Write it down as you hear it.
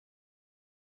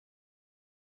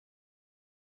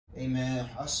Hey man,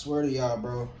 I swear to y'all,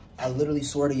 bro. I literally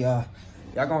swear to y'all.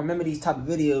 Y'all gonna remember these type of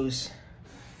videos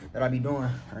that I be doing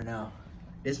right now.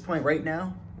 This point right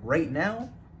now, y'all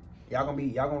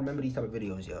gonna remember these type of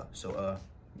videos, y'all. So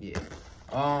yeah.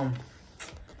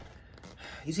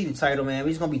 You see the title, man. We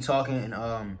just gonna be talking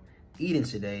and eating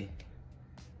today.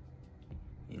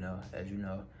 You know, as you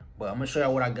know. But I'm gonna show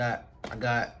y'all what I got. I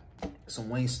got some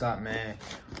Wingstop, man.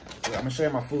 I'm gonna show you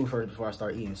my food first before I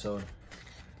start eating. So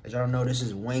as y'all know, this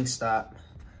is Wingstop.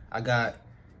 I got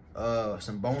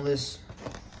some boneless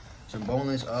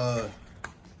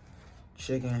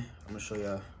chicken. I'm gonna show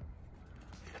y'all.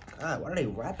 God, why do they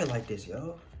wrap it like this,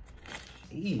 yo?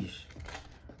 Jeez.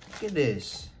 Look at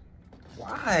this.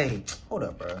 Why? Hold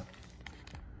up, bro.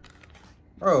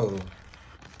 Bro.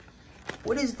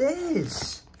 What is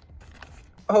this?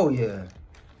 Oh, yeah.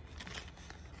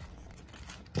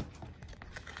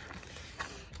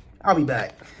 I'll be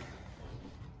back.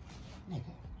 Nigga,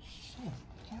 shit.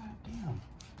 Goddamn.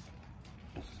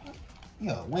 The fuck?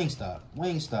 Yo, Wingstop.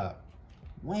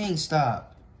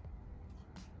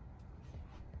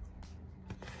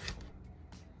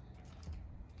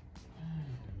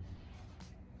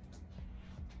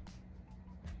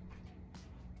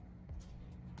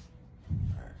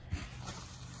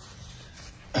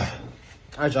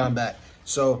 All right, y'all, I'm back.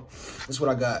 So, this is what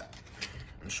I got.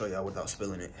 Let me show y'all without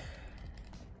spilling it.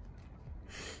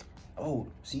 Oh,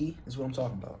 see? This is what I'm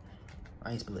talking about.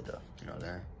 I ain't spill it, though. You know what I'm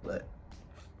saying? But,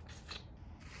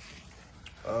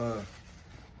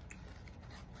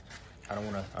 I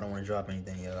don't wanna drop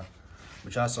anything, y'all.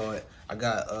 But y'all saw it. I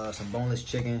got some boneless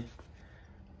chicken.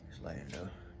 Just letting you know.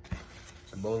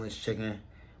 Some boneless chicken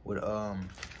with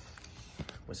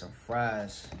some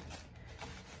fries.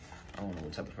 I don't know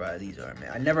what type of fries these are, man.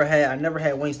 I never had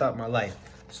Wingstop in my life.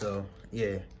 So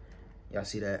yeah. Y'all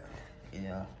see that?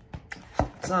 Yeah.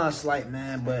 It's not a slight,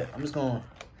 man, but I'm just gonna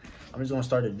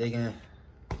start to dig in.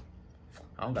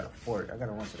 I don't got a fork. I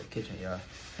gotta run to the kitchen, y'all.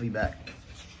 I'll be back.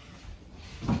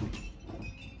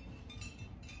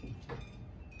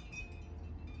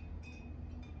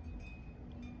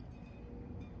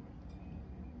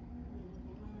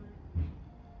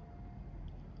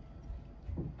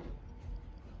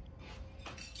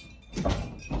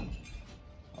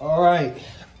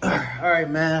 All right,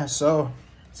 man. So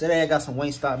today I got some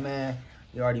Wingstop, man.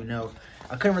 You already know.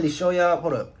 I couldn't really show y'all.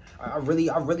 Hold up. I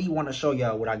really want to show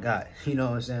y'all what I got. You know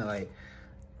what I'm saying? Like,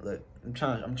 look,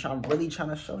 I'm really trying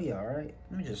to show y'all. All right.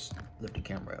 Let me just lift the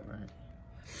camera up, right?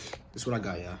 This is what I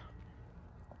got, y'all.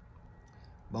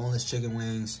 Boneless chicken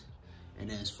wings, and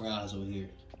then it's fries over here.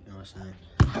 You know what I'm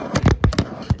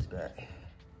saying? It's back.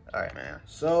 All right, man.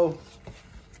 So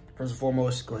first and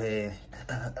foremost, go ahead.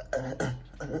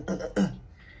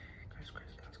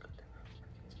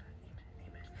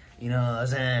 You know what I'm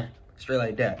saying? Straight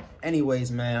like that. Anyways,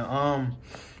 man,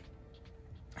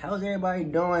 how's everybody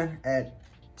doing at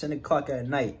 10 o'clock at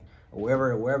night? Or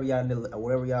wherever y'all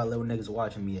little niggas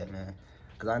watching me at, man.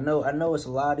 Cause I know it's a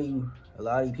lot of you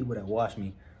people that watch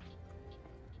me.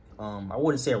 I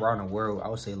wouldn't say around the world, I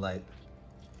would say like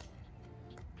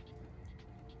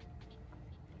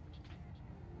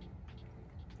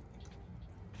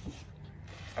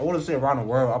I wouldn't say around the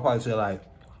world, I'll probably say like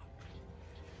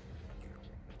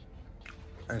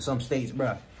in some states,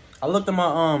 bruh. I looked at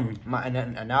my my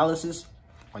analysis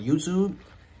on YouTube.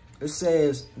 It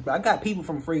says I got people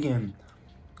from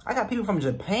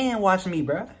Japan watching me,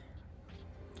 bruh.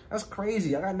 That's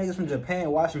crazy. I got niggas from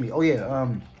Japan watching me. Oh yeah,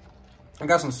 I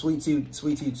got some sweet tea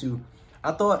too.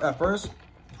 I thought at first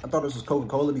this was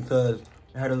Coca-Cola because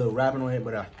it had a little wrapping on it,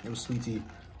 but it was sweet tea.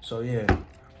 So yeah,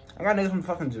 I got niggas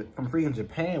from freaking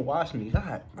Japan watching me.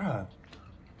 God, bruh,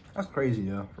 that's crazy,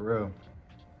 yo, for real.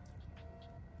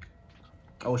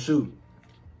 Oh shoot.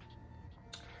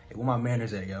 Hey, where my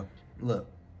manners at, yo? Look.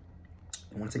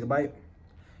 You wanna take a bite?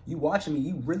 You watching me,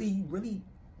 you really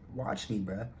watch me,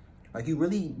 bruh. Like you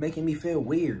really making me feel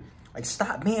weird. Like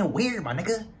stop being weird, my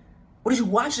nigga. What are you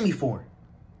watching me for?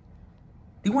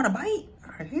 Do you want a bite?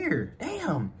 All right, here.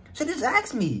 Damn. Shit, just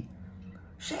ask me.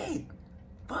 Shit.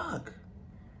 Fuck.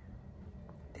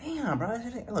 Damn, bro.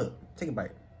 Look, take a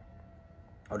bite.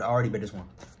 Oh, I already bit this one.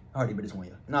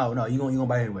 Yeah. No, you gonna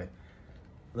bite anyway.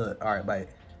 Look, all right, bite.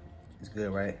 It's good,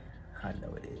 right? I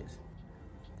know it is.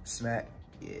 Smack,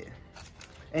 yeah.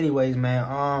 Anyways,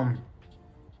 man,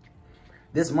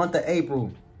 this month of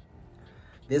April,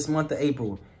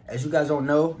 as you guys don't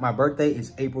know, my birthday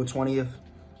is April 20th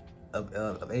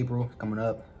of April, coming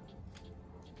up.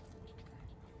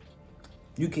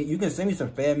 You can send me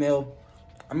some fan mail.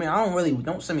 I mean,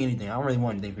 don't send me anything. I don't really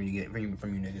want anything from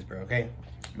you niggas, bro, okay?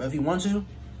 But if you want to,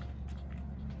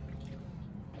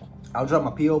 I'll drop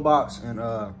my P.O. box and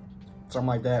something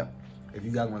like that. If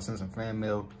you guys want to send some fan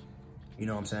mail, you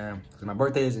know what I'm saying? Because my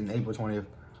birthday is in April 20th.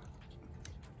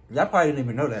 Y'all probably didn't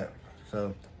even know that.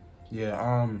 So, yeah,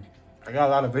 I got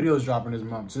a lot of videos dropping this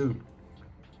month, too.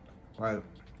 Like,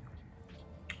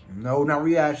 no, not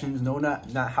reactions. No,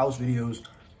 not house videos.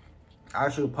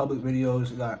 Actual public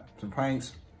videos. I got some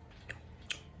pranks.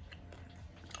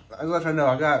 As I let you know,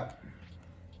 I got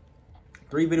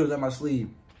 3 videos up my sleeve.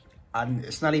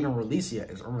 It's not even released yet.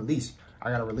 It's unreleased. I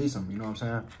gotta release them. You know what I'm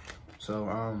saying? So,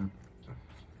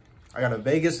 I got a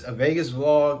Vegas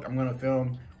vlog I'm gonna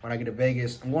film when I get to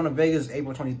Vegas. I'm going to Vegas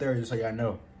April 23rd, just so y'all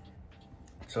know.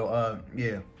 So,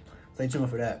 yeah, stay tuned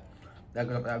for that. That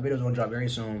video's gonna drop very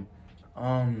soon.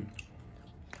 I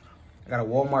got a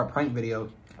Walmart prank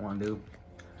video I wanna do.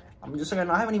 I'm just saying,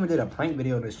 I haven't even did a prank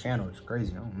video on this channel. It's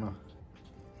crazy. I don't know.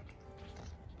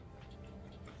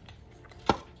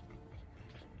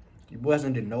 You boys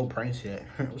didn't do no pranks yet.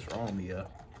 What's wrong with me, yo?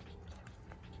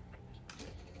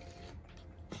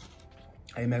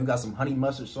 Hey, man, we got some honey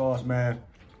mustard sauce, man.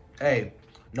 Hey,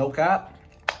 no cap.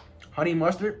 Honey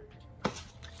mustard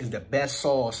is the best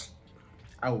sauce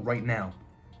out right now.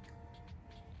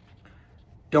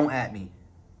 Don't at me.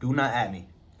 Do not at me.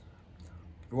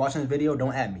 If you're watching this video,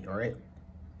 don't at me, all right?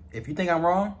 If you think I'm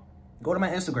wrong, go to my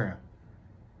Instagram.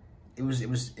 It was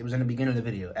in the beginning of the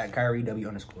video, at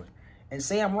KyrieW_. And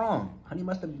say I'm wrong. Honey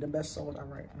mustard the best sauce out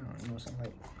right now. You know, something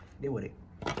like, deal with it.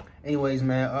 Anyways,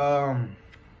 man,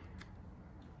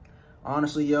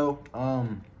 honestly, yo,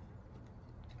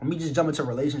 let me just jump into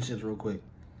relationships real quick.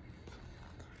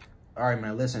 All right,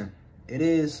 man, listen. It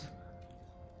is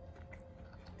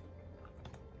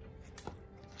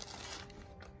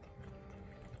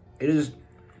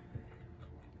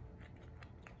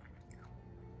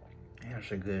damn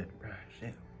shit good, bro.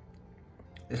 Shit.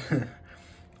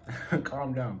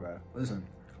 Calm down, bro. Listen.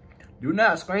 Do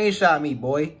not screenshot me,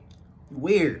 boy.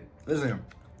 Weird. Listen.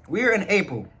 We're in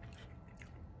April.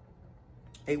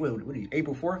 What are you,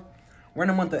 April 4th? We're in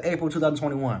the month of April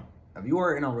 2021. If you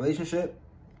are in a relationship,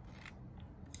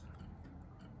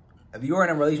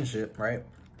 right?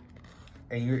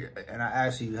 And I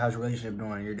ask you, how's your relationship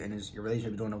doing? Your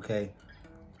relationship doing okay?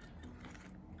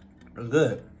 It's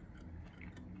good.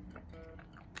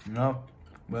 You know?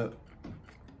 But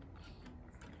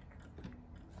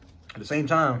at the same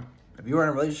time, if you're in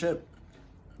a relationship,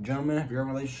 gentlemen, if you're in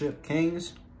a relationship,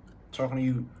 kings, I'm talking to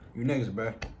you niggas,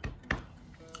 bro.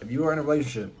 If you are in a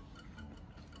relationship,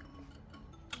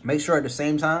 make sure at the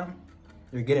same time,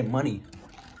 you're getting money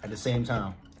at the same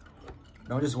time.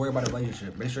 Don't just worry about the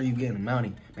relationship. Make sure you're getting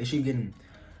money. Make sure you're getting,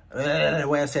 the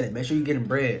way I said it, make sure you're getting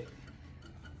bread.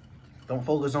 Don't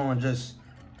focus on just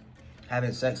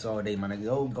having sex all day, my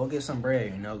nigga. Go get some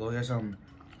bread, you know? Go get some,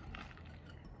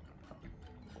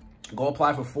 go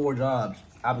apply for 4 jobs,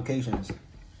 applications,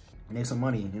 make some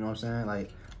money, you know what I'm saying?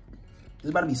 Like, it's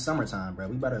about to be summertime, bro.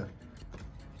 It's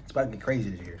about to get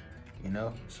crazy this year, you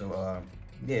know? So,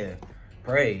 yeah,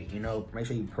 pray, you know? Make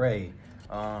sure you pray.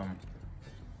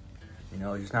 You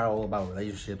know, it's not all about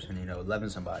relationships and, you know, loving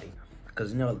somebody.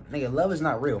 Because, you know, nigga, love is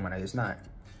not real, man. It's not.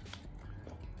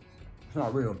 It's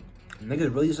not real.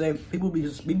 Niggas really say, people be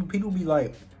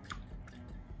like,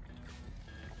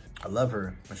 I love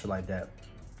her, and shit like that.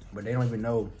 But they don't even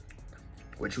know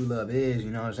what true love is,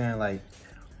 you know what I'm saying? Like,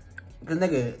 because,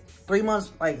 nigga, 3 months,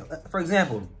 like, for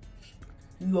example,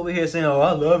 you over here saying, oh,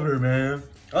 I love her, man.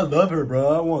 I love her,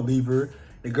 bro. I won't leave her.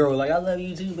 The girl was like, I love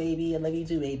you too, baby. I love you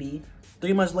too, baby.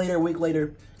 3 months later, a week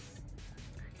later,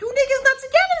 you niggas not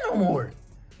together no more.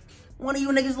 One of you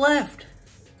niggas left.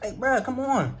 Like, bro, come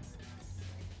on.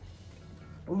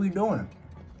 What are we doing?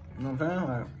 You know what I'm saying?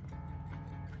 Like,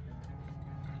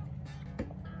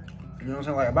 you know what I'm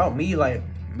saying? Like, about me, like,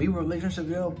 me relationship,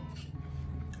 yo,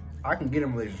 I can get in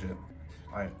a relationship.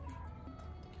 Like,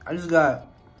 I just got,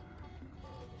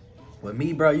 with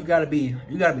me, bro, you gotta be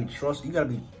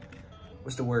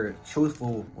what's the word?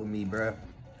 Truthful with me, bro.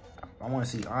 I want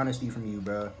to see honesty from you,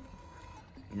 bro.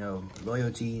 You know,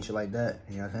 loyalty and shit like that.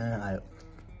 You know what I'm saying?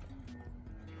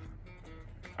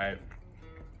 Like,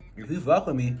 if you fuck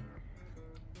with me,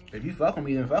 then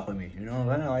fuck with me. You know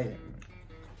what I'm saying? Like,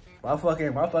 why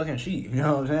fucking cheat? You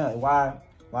know what I'm saying? Like,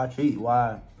 why cheat?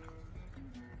 Why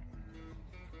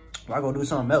go do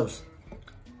something else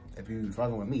if you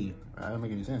fucking with me? That doesn't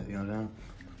make any sense. You know what I'm saying?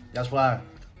 That's why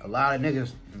a lot of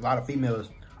niggas, a lot of females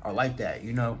are like that.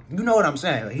 You know what I'm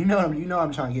saying? Like, you know what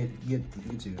I'm trying to get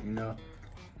to. You know?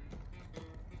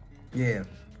 Yeah,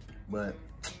 but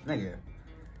nigga.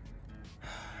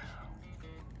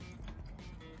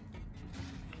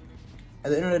 At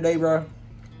the end of the day, bro,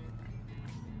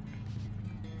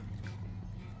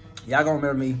 y'all gonna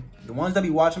remember me. The ones that be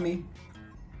watching me,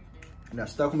 that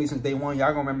stuck with me since day one, y'all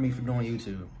gonna remember me for doing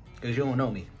YouTube. Because you don't know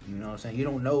me. You know what I'm saying? You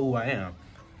don't know who I am.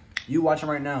 You watching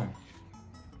right now.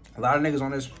 A lot of niggas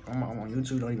on on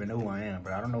YouTube don't even know who I am,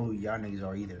 but I don't know who y'all niggas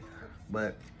are either.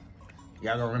 But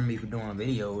y'all gonna remember me for doing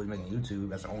videos, making YouTube.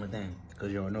 That's the only thing.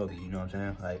 Because you don't know me. You know what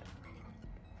I'm saying? Like,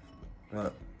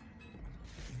 look.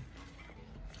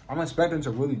 I'm expecting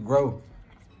to really grow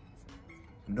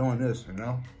doing this, you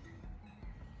know?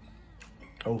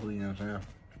 Hopefully, you know what I'm saying?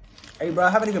 Hey, bro, I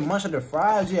haven't even munched the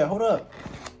fries yet. Hold up.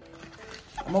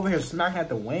 I'm over here smacking at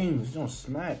the wings. You don't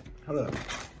smack. Hold up.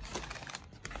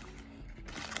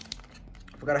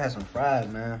 I forgot I had some fries,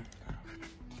 man.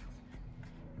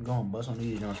 I'm going to bust on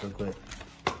these joints real quick.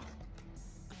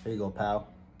 There you go, pal.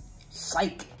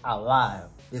 Psych, I lied.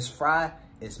 This fry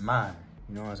is mine.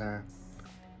 You know what I'm saying?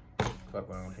 Fuck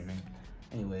around with you, nigga.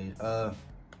 Anyways,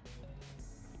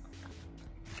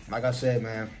 like I said,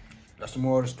 man, that's the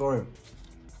moral of the story.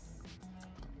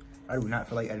 I do not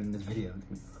feel like editing this video.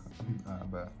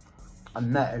 Bro.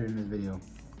 I'm not editing this video.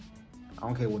 I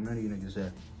don't care what none of you niggas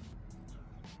said.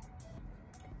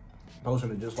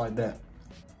 Posting it just like that.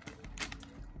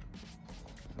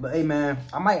 But hey, man,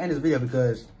 I might end this video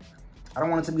because I don't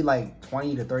want it to be like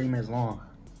 20 to 30 minutes long.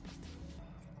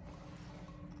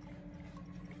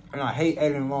 And I hate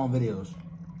editing long videos.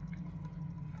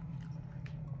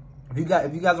 If you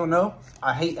guys don't know,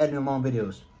 I hate editing long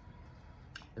videos.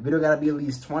 The video gotta be at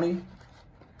least 20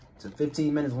 to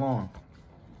 15 minutes long.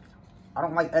 I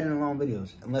don't like editing long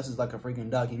videos unless it's like a freaking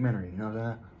documentary, you know what I'm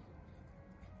saying?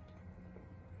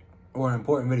 Or an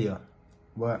important video.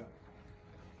 But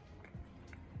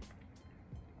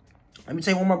let me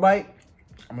take one more bite.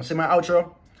 I'm gonna say my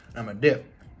outro and I'm gonna dip.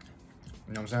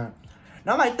 You know what I'm saying?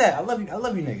 Not like that. I love you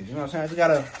niggas. You know what I'm saying? I just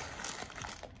gotta.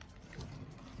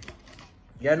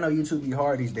 Y'all know YouTube be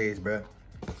hard these days, bro.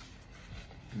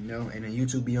 You know, and then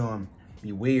YouTube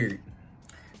be weird.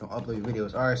 Don't upload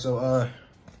videos. All right, so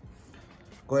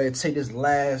go ahead and take this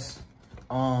last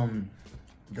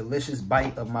delicious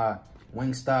bite of my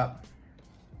Wingstop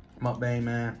mukbang,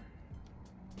 man.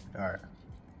 All right.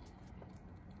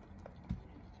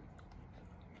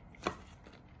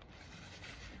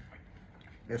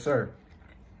 Yes, sir.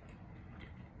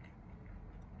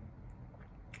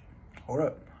 Hold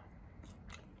up.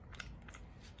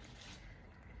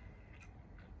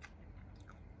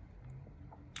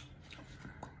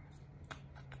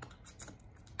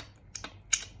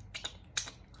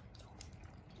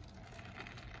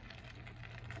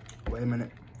 Wait a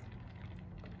minute.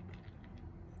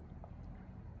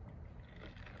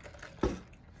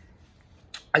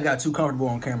 I got too comfortable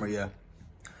on camera, yeah.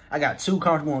 I got too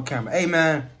comfortable on camera. Hey,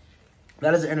 man,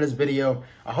 that is the end of this video.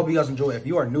 I hope you guys enjoy. If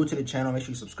you are new to the channel, make sure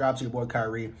you subscribe to your boy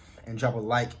Kyrie and drop a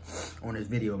like on this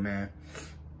video, man.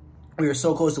 We are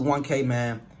so close to 1K,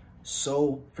 man.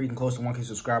 So freaking close to 1K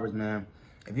subscribers, man.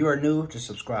 If you are new, just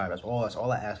subscribe. That's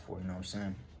all I ask for, you know what I'm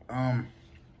saying?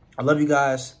 I love you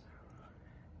guys.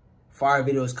 Fire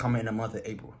videos coming in the month of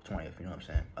April 20th, you know what I'm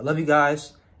saying? I love you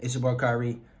guys. It's your boy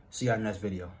Kyrie. See y'all in the next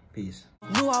video. Peace.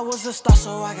 Knew I was a star,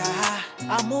 so I got high.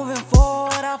 I'm moving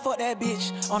forward, I fucked that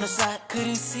bitch on the side.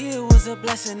 Couldn't see it was a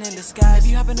blessing in disguise.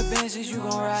 If you hop in the Benz, you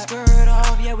gon' ride. Skirt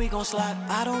off, yeah, we gon' slide.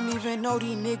 I don't even know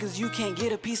these niggas, you can't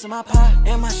get a piece of my pie.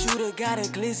 And my shooter got a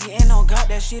glizzy, and on God,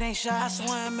 that shit ain't shot. I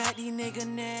swear I'm at these niggas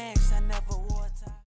next.